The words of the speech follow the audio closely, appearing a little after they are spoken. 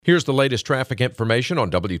Here's the latest traffic information on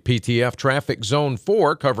WPTF Traffic Zone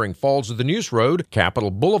 4 covering Falls of the Neuse Road, Capitol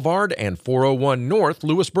Boulevard, and 401 North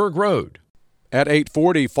Lewisburg Road. At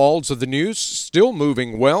 840 Falls of the Neuse, still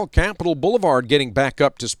moving well. Capitol Boulevard getting back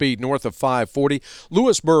up to speed north of 540.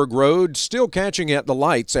 Lewisburg Road still catching at the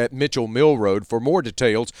lights at Mitchell Mill Road. For more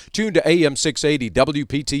details, tune to AM 680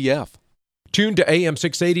 WPTF. Tune to AM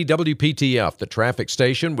 680 WPTF, the traffic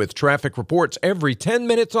station with traffic reports every 10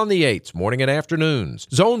 minutes on the 8s, morning and afternoons.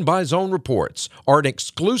 Zone-by-zone reports are an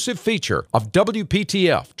exclusive feature of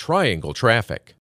WPTF Triangle Traffic.